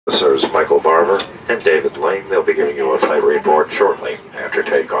Officers Michael Barber and David Lane. They'll be giving you a flight report shortly after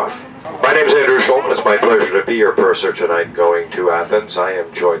takeoff. My name is Andrew Schulman. It's my pleasure to be your purser tonight going to Athens. I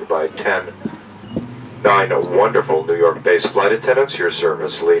am joined by 9 wonderful New York-based flight attendants. Your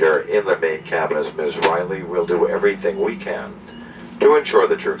service leader in the main cabin is Ms. Riley. We'll do everything we can to ensure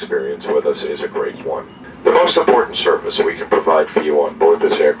that your experience with us is a great one. The most important service we can provide for you on board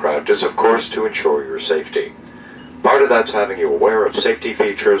this aircraft is, of course, to ensure your safety. Part of that's having you aware of safety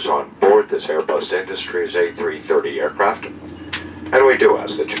features on board this Airbus Industries A330 aircraft. And we do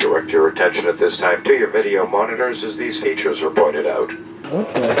ask that you direct your attention at this time to your video monitors as these features are pointed out.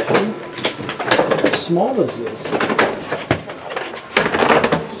 What the hell? How small this is.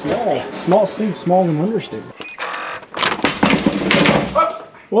 Small thing, small as an understatement.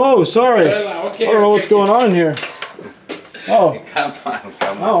 Whoa, sorry. I don't know what's going on in here. Oh. Come on.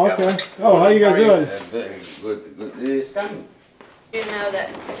 Oh, okay. Oh, how you guys doing? Good. It's coming. You know that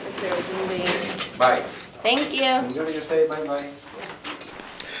if there was moving. Bye. Thank you. Enjoy your stay. Bye.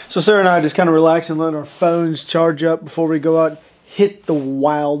 So Sarah and I just kind of relax and let our phones charge up before we go out, hit the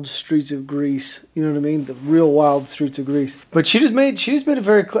wild streets of Greece. You know what I mean? The real wild streets of Greece. But she just made it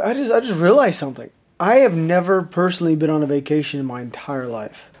very clear. I just realized something. I have never personally been on a vacation in my entire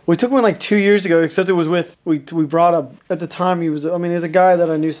life. We took one like 2 years ago, except it was with, we brought up, at the time he was, I mean, he's a guy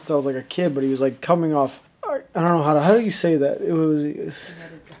that I knew since I was like a kid, but he was like coming off, I don't know how do you say that? It was He had a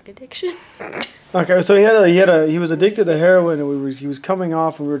drug addiction. Okay, so he was addicted to heroin, and he was coming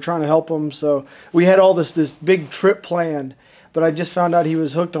off, and we were trying to help him. So we had all this big trip planned, but I just found out he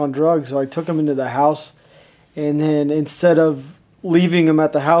was hooked on drugs. So I took him into the house, and then instead of leaving him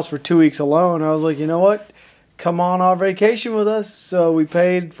at the house for 2 weeks alone, I was like, you know what? Come on our vacation with us. So we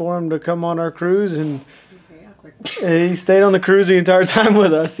paid for him to come on our cruise, and he stayed on the cruise the entire time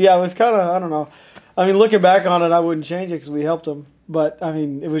with us. Yeah, it was kind of, I don't know. I mean, looking back on it, I wouldn't change it because we helped him. But, I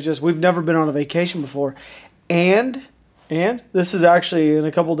mean, it was just, we've never been on a vacation before. And this is actually, in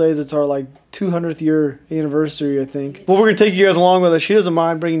a couple days, it's our, like, 200th year anniversary, I think. Well, we're going to take you guys along with us. She doesn't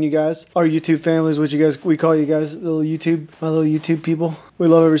mind bringing you guys, our YouTube families, which we call you guys, my little YouTube people. We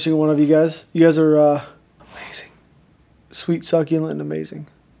love every single one of you guys. You guys are amazing. Sweet, succulent, and amazing.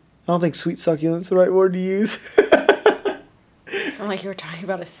 I don't think sweet succulent's the right word to use. It's not like you were talking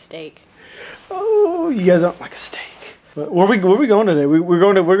about a steak. Oh, you guys aren't like a steak. But where are we going today? We're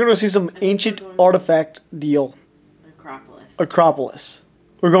going to see some ancient artifact deal. Acropolis.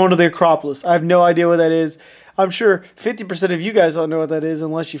 We're going to the Acropolis. I have no idea what that is. I'm sure 50% of you guys don't know what that is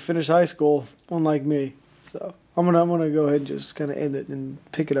unless you finish high school, unlike me. So I'm gonna go ahead and just kind of end it and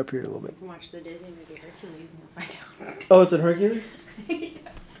pick it up here a little bit. Watch the Disney movie Hercules and we'll find out. Oh, it's in Hercules? Yeah.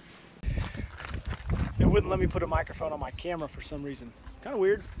 It wouldn't let me put a microphone on my camera for some reason. Kind of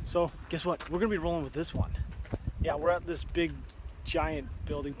weird. So guess what? We're gonna be rolling with this one. Yeah, we're at this big, giant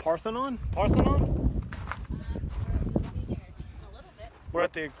building. Parthenon? We're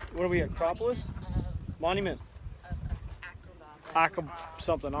at the, what are we at, Acropolis? Monument.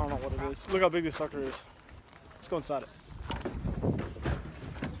 Something, I don't know what it is. Look how big this sucker is. Let's go inside it.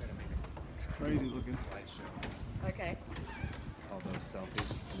 It's crazy looking. Okay. All those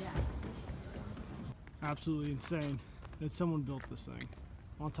selfies. Yeah. Absolutely insane that someone built this thing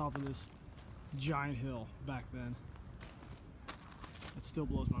on top of this giant hill back then. That still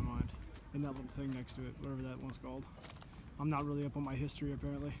blows my mind. And that little thing next to it, whatever that one's called. I'm not really up on my history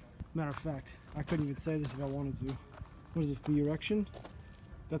apparently. Matter of fact, I couldn't even say this if I wanted to. What is this, the erection?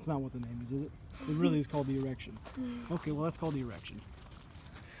 That's not what the name is it? It really is called the erection. Okay, well that's called the erection.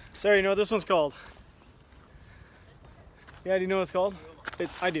 Sarah, you know what this one's called? Yeah, do you know what it's called?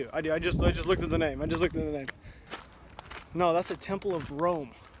 I do. I just looked at the name. No, that's a Temple of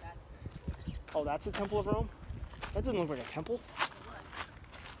Rome. Oh, that's a Temple of Rome? That doesn't look like a temple.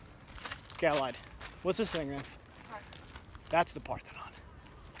 Okay, I lied. What's this thing, man? That's the Parthenon.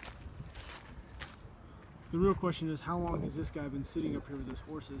 The real question is, how long has this guy been sitting up here with his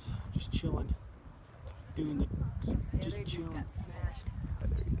horses, just chilling, just chilling?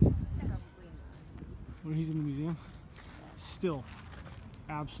 When he's in the museum, still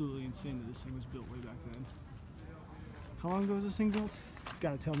absolutely insane that this thing was built way back then. How long ago was this thing built? It's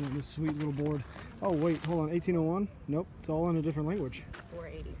got to tell me on this sweet little board. Oh wait, hold on, 1801? Nope, it's all in a different language.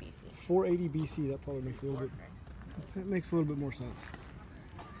 480 BC. 480 BC. That probably makes a little bit. That makes a little bit more sense.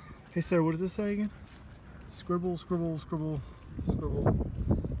 Hey Sarah, what does this say again? Scribble, scribble, scribble, scribble.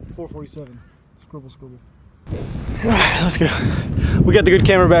 447. Scribble, scribble. Alright, let's go. We got the good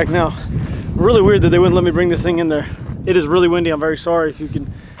camera back now. Really weird that they wouldn't let me bring this thing in there. It is really windy. I'm very sorry if you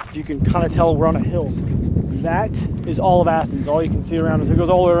can kind of tell we're on a hill. That is all of Athens. All you can see around us. It goes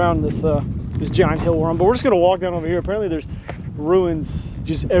all the way around this this giant hill we're on. But we're just gonna walk down over here. Apparently there's ruins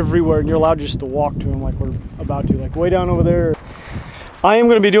just everywhere, and you're allowed just to walk to them like we're about to, like way down over there. I am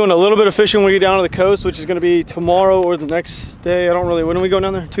going to be doing a little bit of fishing when we get down to the coast, which is going to be tomorrow or the next day. I don't really, when are we going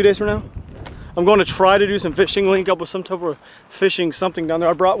down there? 2 days from now? I'm going to try to do some fishing, link up with some type of fishing something down there.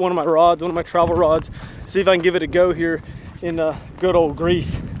 I brought one of my rods, one of my travel rods, see if I can give it a go here in good old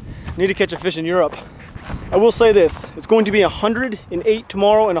Greece. I need to catch a fish in Europe. I will say this, it's going to be 108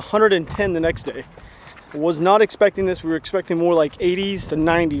 tomorrow and 110 the next day. I was not expecting this. We were expecting more like 80s to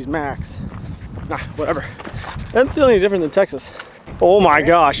 90s max. Nah, whatever. Doesn't feel any different than Texas. Oh my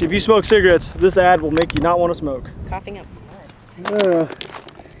gosh, if you smoke cigarettes, this ad will make you not want to smoke. Coughing up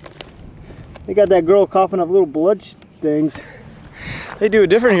They got that girl coughing up little blood things. They do it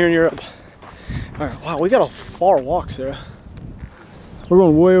different here in Europe. All right, wow, we got a far walk, Sarah. We're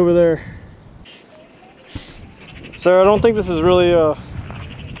going way over there. Sarah, I don't think this is really, are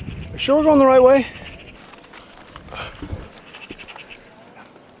you sure we're going the right way?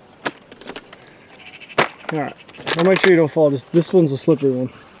 All right, I'll make sure you don't fall. This one's a slippery one.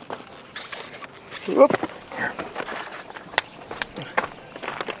 Whoop.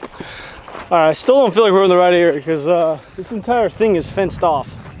 All right, I still don't feel like we're in the right area because this entire thing is fenced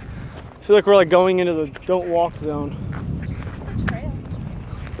off. I feel like we're like going into the don't walk zone.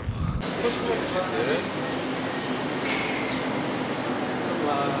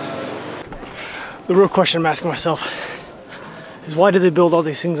 The real question I'm asking myself is why do they build all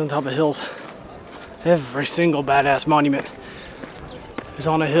these things on top of hills? Every single badass monument is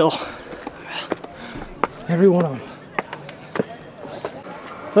on a hill. Every one of them.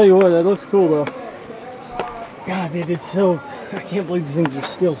 Tell you what, that looks cool though. God, they did so. I can't believe these things are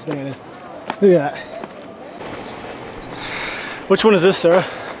still standing. Look at that. Which one is this, Sarah?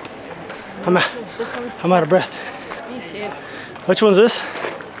 I'm out of breath. Me too. Which one's this?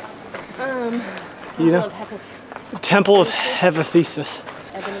 Do you know? Temple of Hephaestus.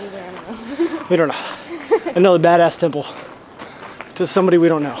 Ebenezer, I don't know. We don't know. Another badass temple to somebody we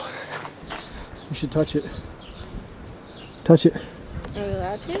don't know. We should touch it. Touch it. Are we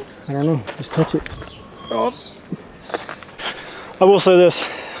allowed to? I don't know. Just touch it. Oh. I will say this.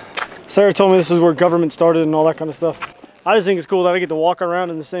 Sarah told me this is where government started and all that kind of stuff. I just think it's cool that I get to walk around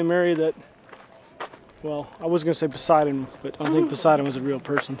in the same area that, well, I was going to say Poseidon, but I don't think Poseidon was a real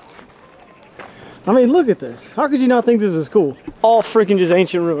person. I mean, look at this. How could you not think this is cool? All freaking just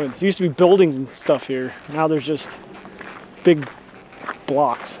ancient ruins. There used to be buildings and stuff here. Now there's just big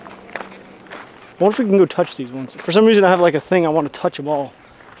blocks. I wonder if we can go touch these ones. For some reason I have like a thing I want to touch them all.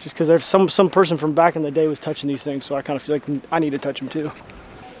 Just because there's some person from back in the day was touching these things, so I kind of feel like I need to touch them too.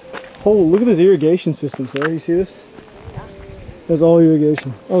 Oh, look at this irrigation system, Sarah. You see this? Yeah. That's all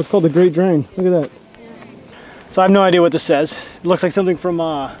irrigation. Oh, it's called the Great Drain. Look at that. Yeah. So I have no idea what this says. It looks like something from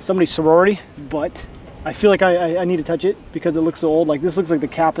somebody's sorority, but I feel like I need to touch it because it looks so old. Like this looks like the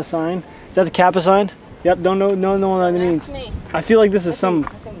Kappa sign. Is that the Kappa sign? Yep, don't know what that means. Me. I feel like this is some...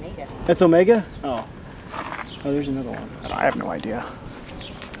 That's Omega. That's Omega? Oh. Oh, there's another one. I have no idea.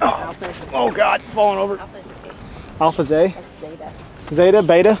 Oh, oh God, falling over. Alpha's A. That's Zeta. Zeta,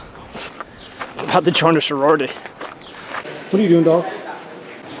 Beta. I'm about to join a sorority. What are you doing, dog?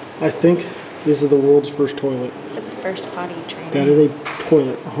 I think this is the world's first toilet. It's the first potty training. That is a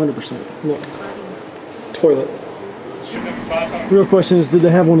toilet, 100%. Look. Toilet. Real question is, did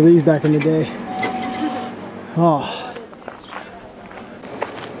they have one of these back in the day? Oh.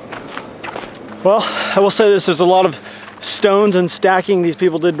 Well, I will say this, there's a lot of stones and stacking these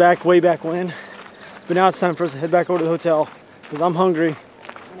people did way back when. But now it's time for us to head back over to the hotel because I'm hungry.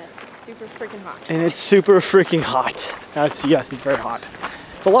 And it's super freaking hot. And it's super freaking hot. Yes, it's very hot.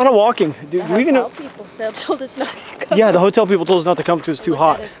 It's a lot of walking. Dude, the hotel people told us not to come. Yeah, the hotel people told us not to come because it's too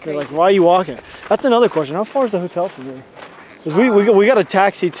hot. They're like, why are you walking? That's another question. How far is the hotel from here? Because we got a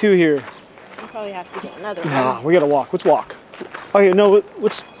taxi too here. We probably have to get another one. Nah, we gotta walk. Let's walk. Okay, no,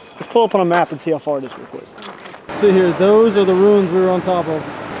 let's pull up on a map and see how far it is real quick. Okay. See here, those are the ruins we were on top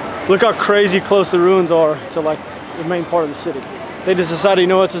of. Look how crazy close the ruins are to like the main part of the city. They just decided, you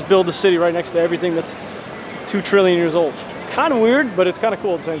know, let's just build the city right next to everything that's 2 trillion years old. Kind of weird, but it's kind of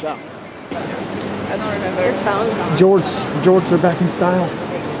cool at the same time. I don't remember. Jorts are back in style.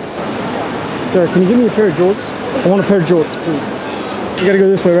 Sarah, can you give me a pair of jorts? I want a pair of jorts, please. You gotta go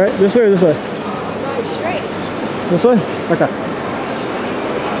this way, right? This way or this way? No, straight. This way? Okay.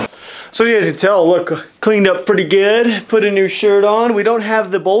 So you guys can tell, look, cleaned up pretty good. Put a new shirt on. We don't have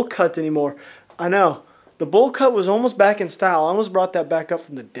the bowl cut anymore. I know. The bowl cut was almost back in style. I almost brought that back up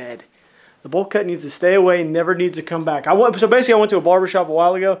from the dead. The bowl cut needs to stay away, never needs to come back. So basically I went to a barbershop a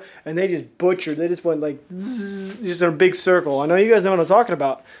while ago and they just butchered. They just went like, zzz, just in a big circle. I know you guys know what I'm talking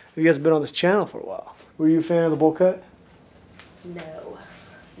about. You guys have been on this channel for a while. Were you a fan of the bowl cut? No.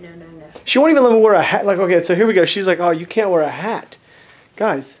 No, no, no. She won't even let me wear a hat. Like, okay, so here we go. She's like, oh, you can't wear a hat.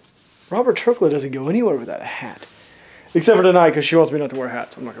 Guys, Robert Turkla doesn't go anywhere without a hat. Except for tonight, because she wants me not to wear a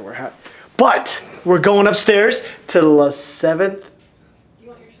hat, so I'm not going to wear a hat. But we're going upstairs to the 7th. You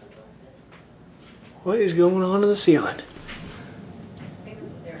want your sunglasses? What is going on in the ceiling? I think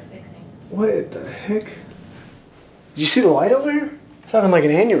that's what they were fixing. What the heck? Did you see the light over here? It's having like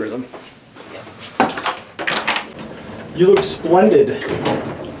an aneurysm. You look splendid.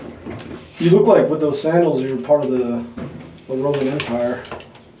 You look like with those sandals you're part of the Roman Empire.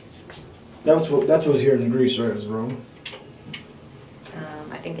 That's what was here in Greece, right? It was Rome.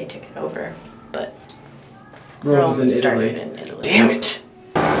 I think they took it over, but Rome was in started Italy. in Italy. Damn it!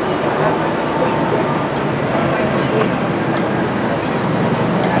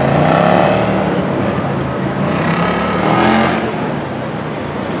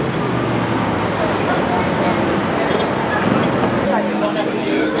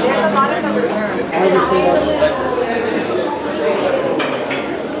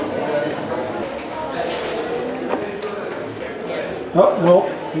 Oh, well,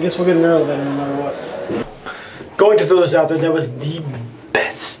 I guess we'll get an elevator no matter what. Going to throw this out there, that was the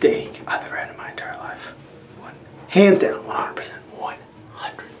best steak I've ever had in my entire life. Hands down, 100%.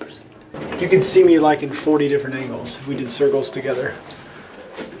 100%. You can see me like in 40 different angles if we did circles together.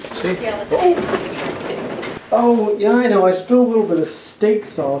 See? Oh, yeah, I know. I spilled a little bit of steak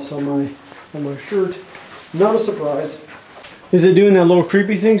sauce on my shirt. Not a surprise. Is it doing that little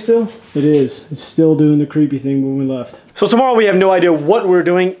creepy thing still? It is. It's still doing the creepy thing when we left. So tomorrow we have no idea what we're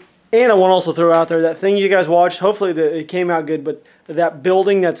doing. And I want to also throw out there that thing you guys watched. Hopefully it came out good. But that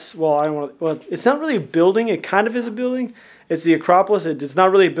building that's, well, I don't want to, well, it's not really a building. It kind of is a building. It's the Acropolis. It's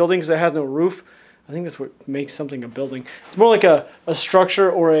not really a building because it has no roof. I think that's what makes something a building. It's more like a structure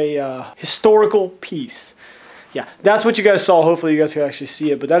or a historical piece. Yeah, that's what you guys saw. Hopefully you guys can actually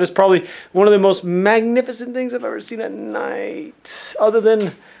see it. But that is probably one of the most magnificent things I've ever seen at night. Other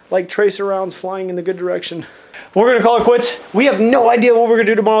than like tracer rounds flying in the good direction. We're going to call it quits. We have no idea what we're going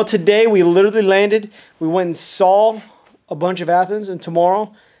to do tomorrow. Today we literally landed. We went and saw a bunch of Athens. And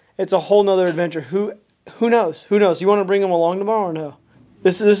tomorrow it's a whole nother adventure. Who knows? Who knows? You want to bring them along tomorrow or no?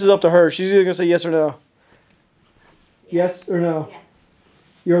 This is up to her. She's either going to say yes or no. Yes or no? Yeah.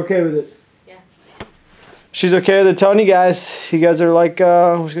 You're okay with it? She's okay with it. Telling you guys are like,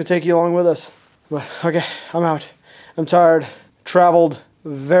 we're just going to take you along with us. But, okay, I'm out. I'm tired. Traveled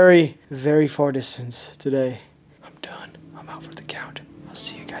very, very far distance today. I'm done. I'm out for the count. I'll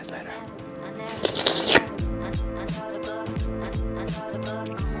see you guys later.